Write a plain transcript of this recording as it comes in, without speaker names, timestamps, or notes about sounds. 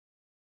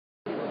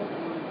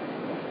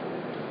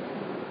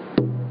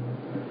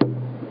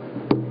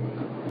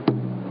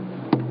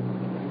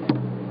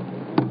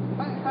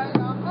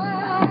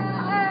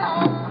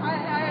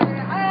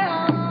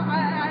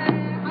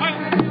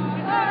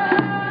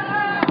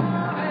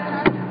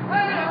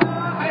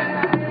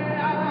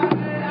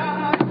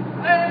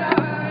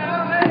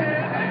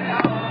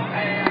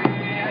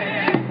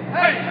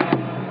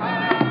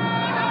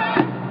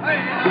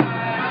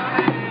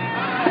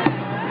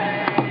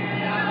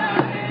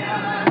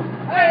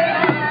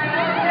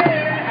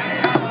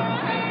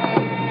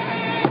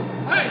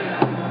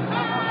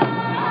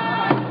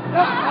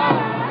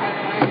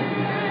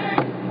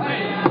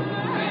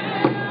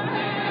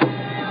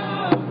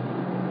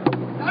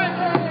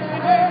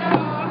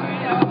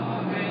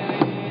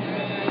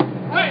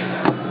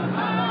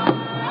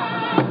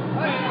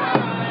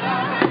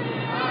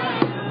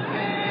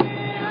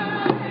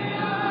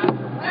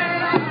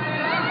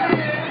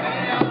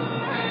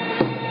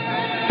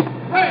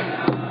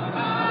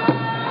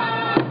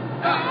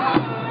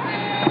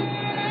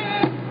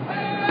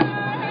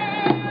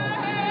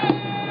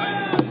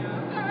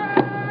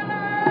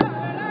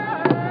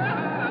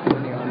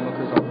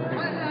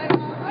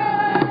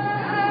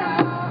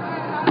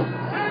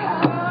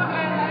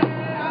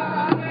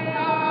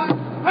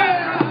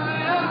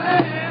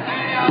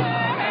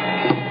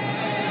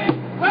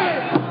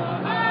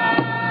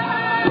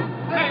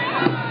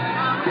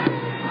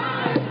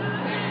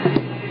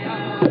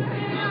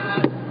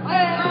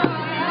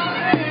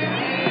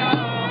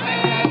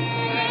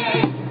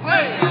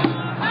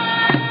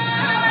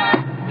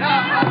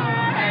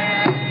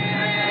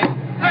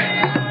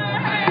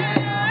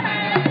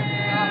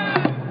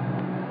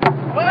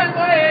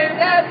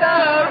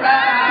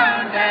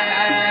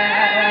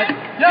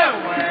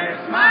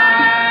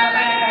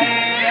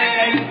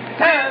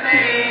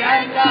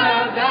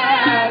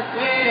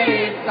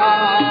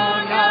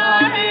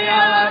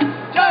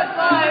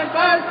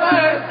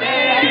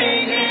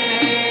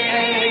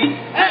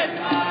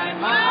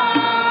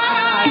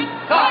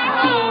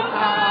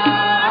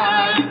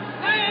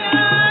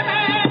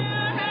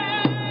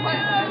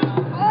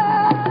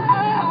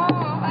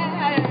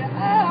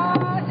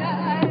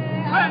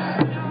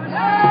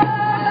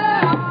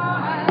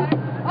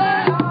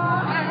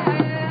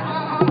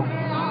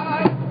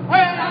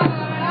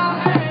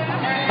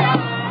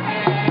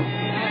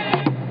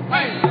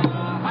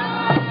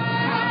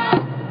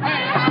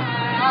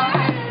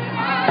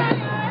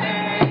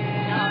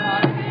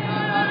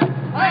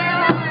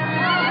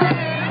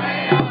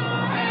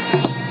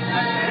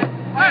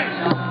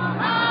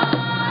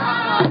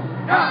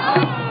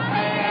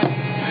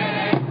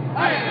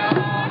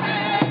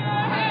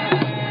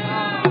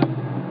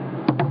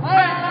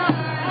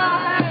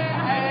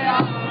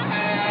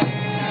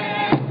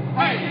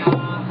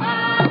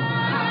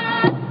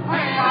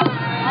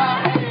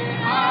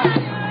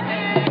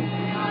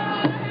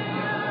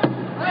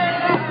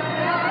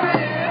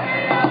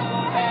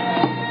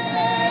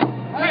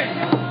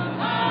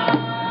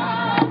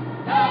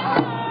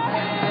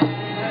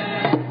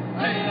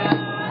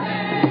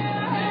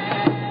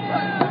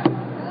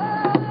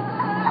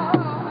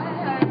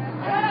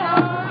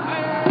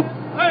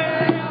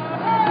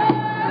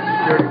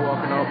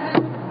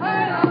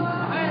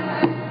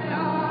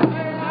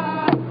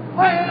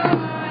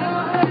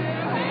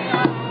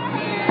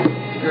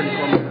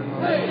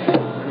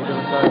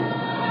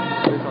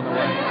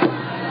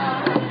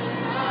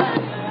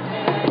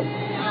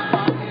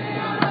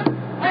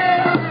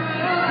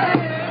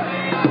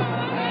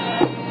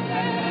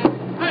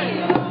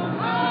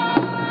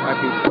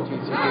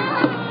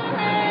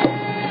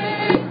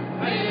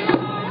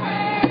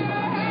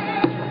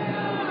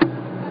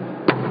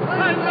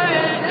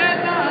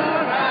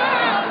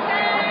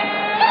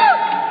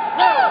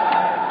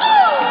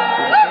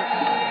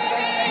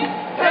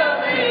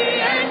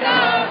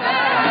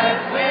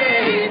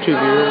2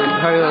 viewers.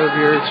 Hello,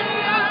 viewers.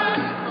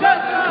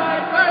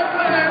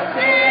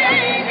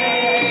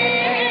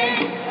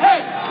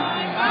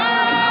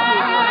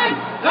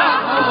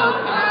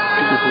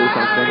 Two police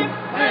on scene.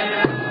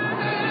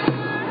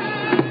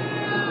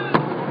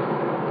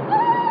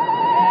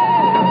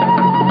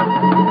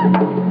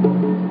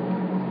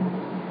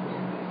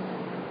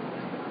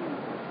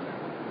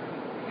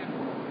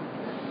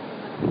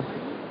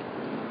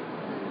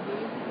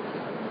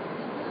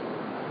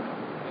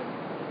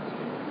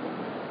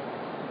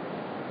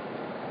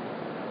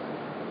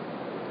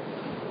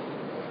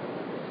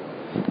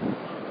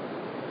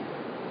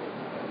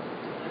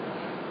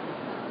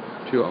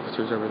 2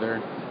 officers over there.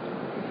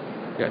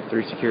 We got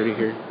 3 security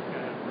here.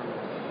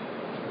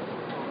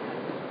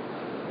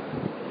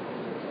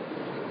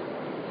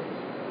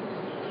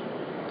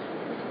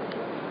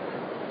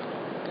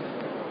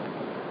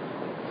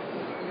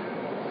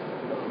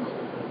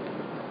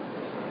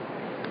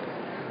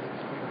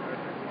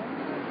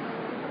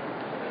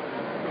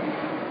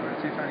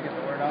 Trying to get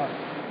the word out.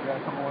 We got a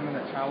couple women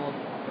that traveled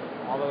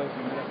all the way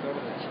from Minnesota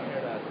to come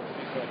here to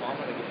speak to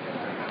Obama to get him.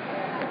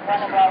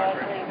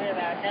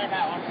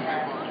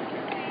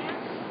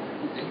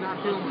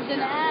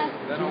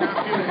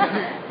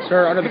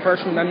 Sir, under the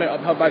First Amendment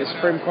upheld by the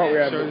Supreme Court, we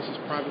have... Sir, this is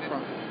private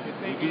property.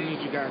 We do need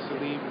you guys to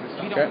leave.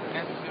 We don't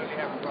necessarily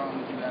have a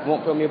problem with you guys.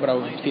 Won't film me, but I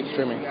will keep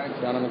streaming.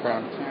 Down on the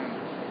ground.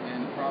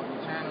 And the proper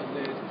channel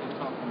is to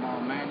talk to mall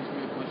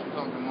management. Once you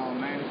talk to mall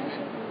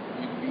management,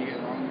 you can be here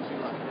as long as you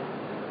like.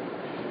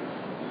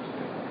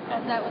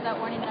 Was that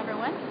warning number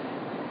 1?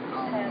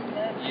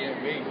 Yeah,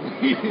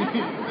 basically.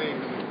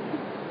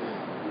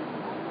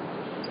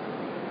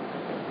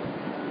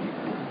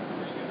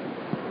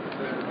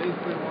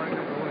 Basically, warning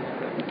number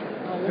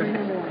 1. Warning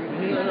number 1.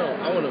 No,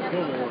 I want to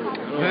film a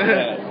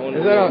warning.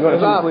 Is that a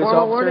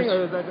formal warning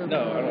or is that just...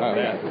 No, I don't know.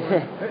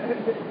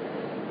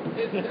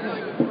 It's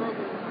like a program.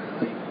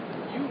 Like,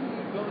 you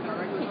can go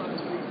directly on the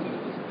street to the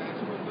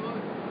dispatcher will do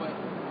it, but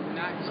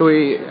not... So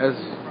we, as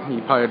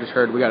you probably just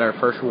heard, we got our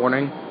first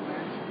warning.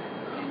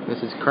 This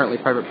is currently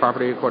private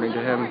property, according to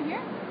him.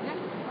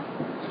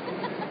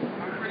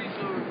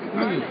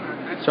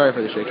 Sorry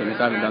for the shakiness.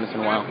 I haven't done this in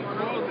a while.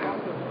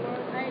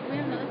 Alright, do we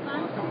have another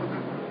song?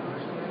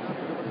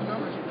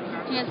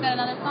 You guys got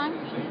another song?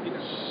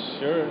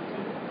 Sure.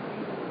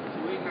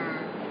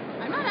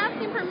 I'm not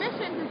asking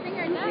permission to sing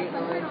our dance.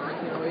 I'm here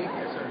to listen.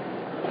 Yes, sir.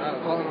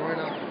 I'm calling them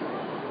right now.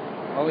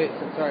 Oh, wait,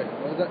 sorry.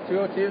 What was that?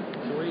 202?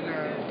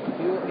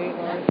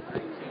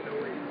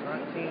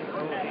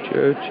 289.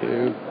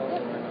 202.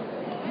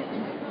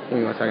 Give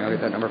me 1 second. I'll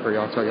get that number for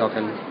y'all so y'all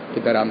can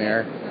get that on the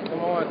air. The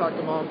mall, I talked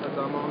to mall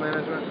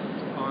management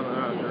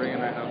on the ringing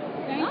right now.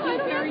 Thank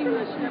you very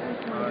much.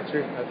 That's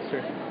true. That's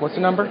true. What's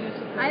the number?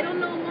 I don't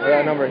know more. I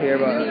got a number here,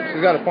 but she's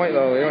got a point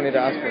though. We don't need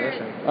to ask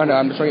permission. Oh, no,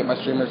 I'm just trying to get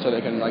my streamers so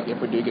they can, like,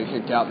 if we do get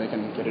kicked out, they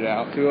can get it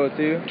out.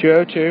 202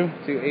 202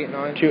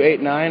 289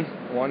 289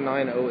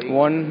 1908.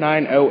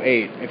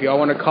 1908. If y'all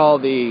want to call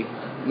the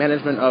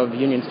management of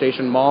Union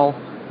Station Mall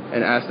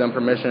and ask them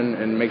permission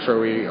and make sure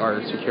we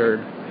are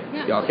secured,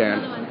 y'all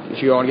can.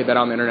 If you want to get that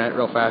on the internet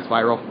real fast,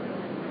 viral,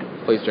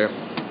 please do.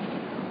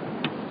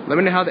 Let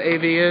me know how the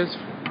AV is.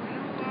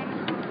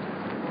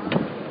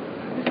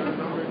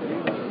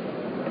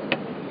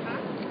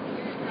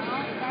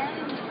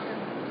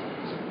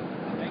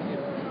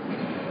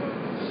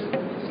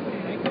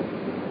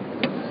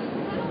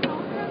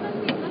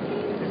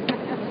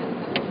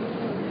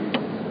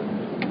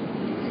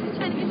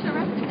 Trying to get you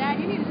arrested, Dad.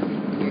 You need to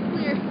just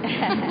clear.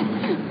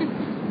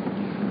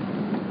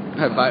 I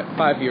have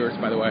 5 viewers,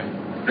 by the way.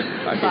 5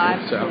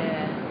 people, so.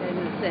 Yeah, and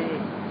you say,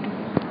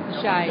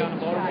 shy.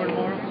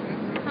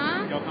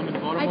 Huh? Y'all coming to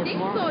I Baltimore think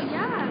tomorrow? so,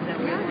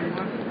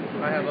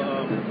 yeah. I have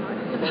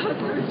We're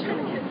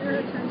trying to get your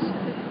attention.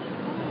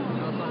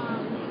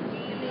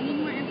 If they need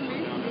more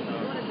information, they can go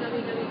to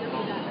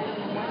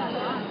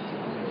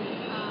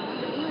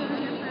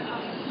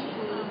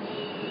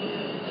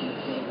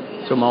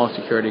www.iowamall.com. So mall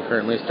security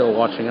currently still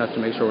watching us to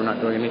make sure we're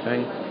not doing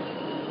anything.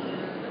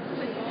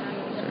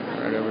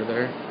 Right over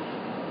there.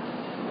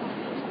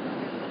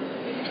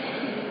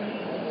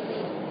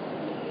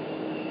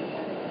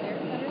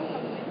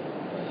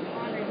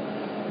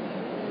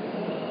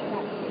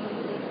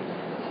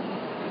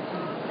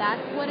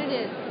 That's what it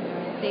is.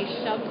 They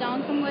shoved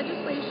down some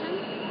legislation,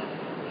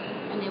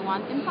 and they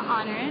want them to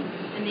honor it,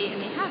 and they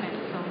haven't.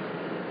 So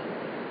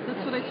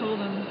That's what I told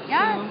him.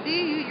 yeah, so.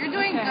 see, you're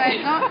doing good.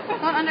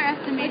 Don't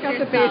underestimate I got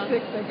yourself. the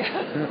basics, I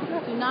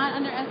guess. Do not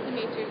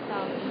underestimate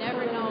yourself. You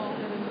never know.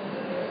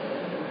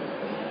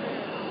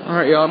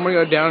 Alright, y'all, I'm going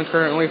to go down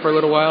currently for a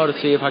little while to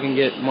see if I can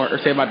get more, or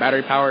save my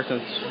battery power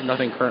since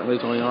nothing currently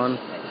is going on.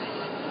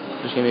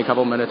 Just give me a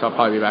couple minutes, I'll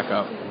probably be back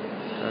up.